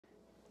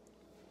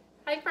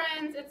Hi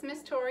friends, it's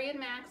Miss Tori and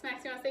Max.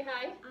 Max, you want to say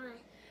hi? Hi.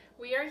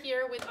 We are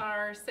here with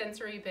our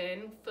sensory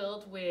bin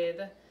filled with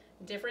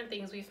different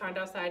things we found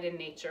outside in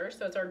nature.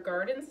 So it's our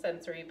garden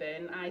sensory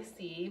bin. I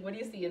see, what do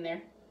you see in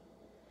there?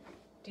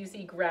 Do you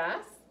see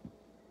grass?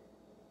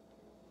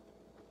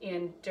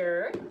 And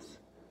dirt?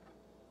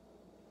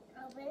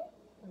 Over.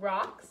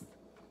 Rocks?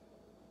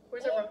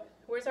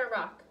 Where's our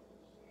rock?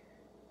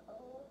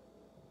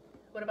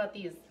 What about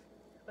these?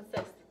 What's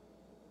this?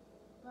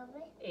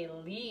 Over. A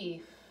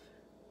leaf.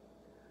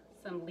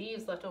 Some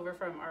leaves left over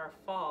from our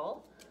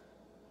fall.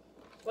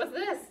 What's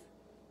this?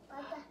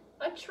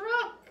 A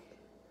truck.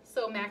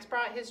 So Max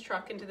brought his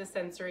truck into the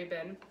sensory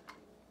bin,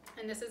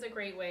 and this is a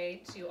great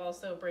way to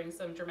also bring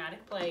some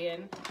dramatic play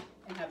in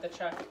and have the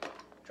truck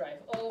drive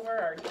over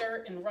our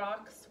dirt and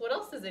rocks. What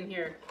else is in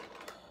here?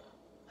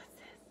 What's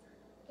this?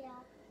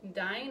 Yeah.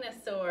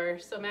 Dinosaur.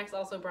 So Max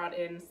also brought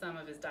in some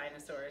of his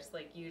dinosaurs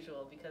like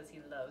usual because he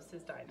loves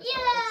his dinosaurs.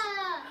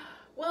 Yeah.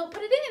 Well,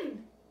 put it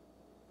in.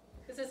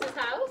 Is this his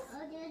house?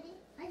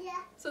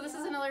 Yeah. So this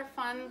is another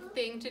fun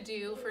thing to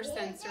do for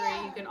sensory.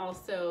 You can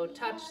also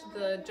touch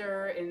the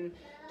dirt and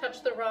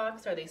touch the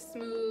rocks. Are they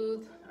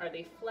smooth? Are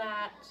they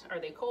flat? Are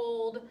they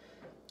cold?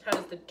 How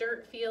does the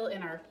dirt feel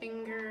in our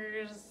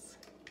fingers?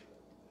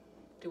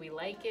 Do we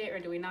like it or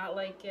do we not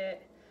like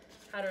it?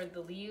 How do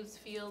the leaves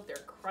feel? They're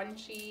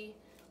crunchy.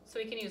 So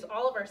we can use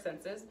all of our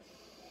senses.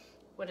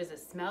 What does it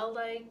smell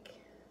like?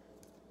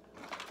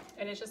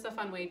 And it's just a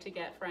fun way to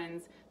get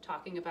friends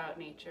talking about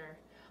nature.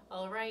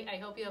 All right, I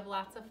hope you have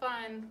lots of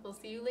fun. We'll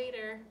see you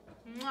later.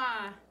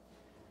 Mwah!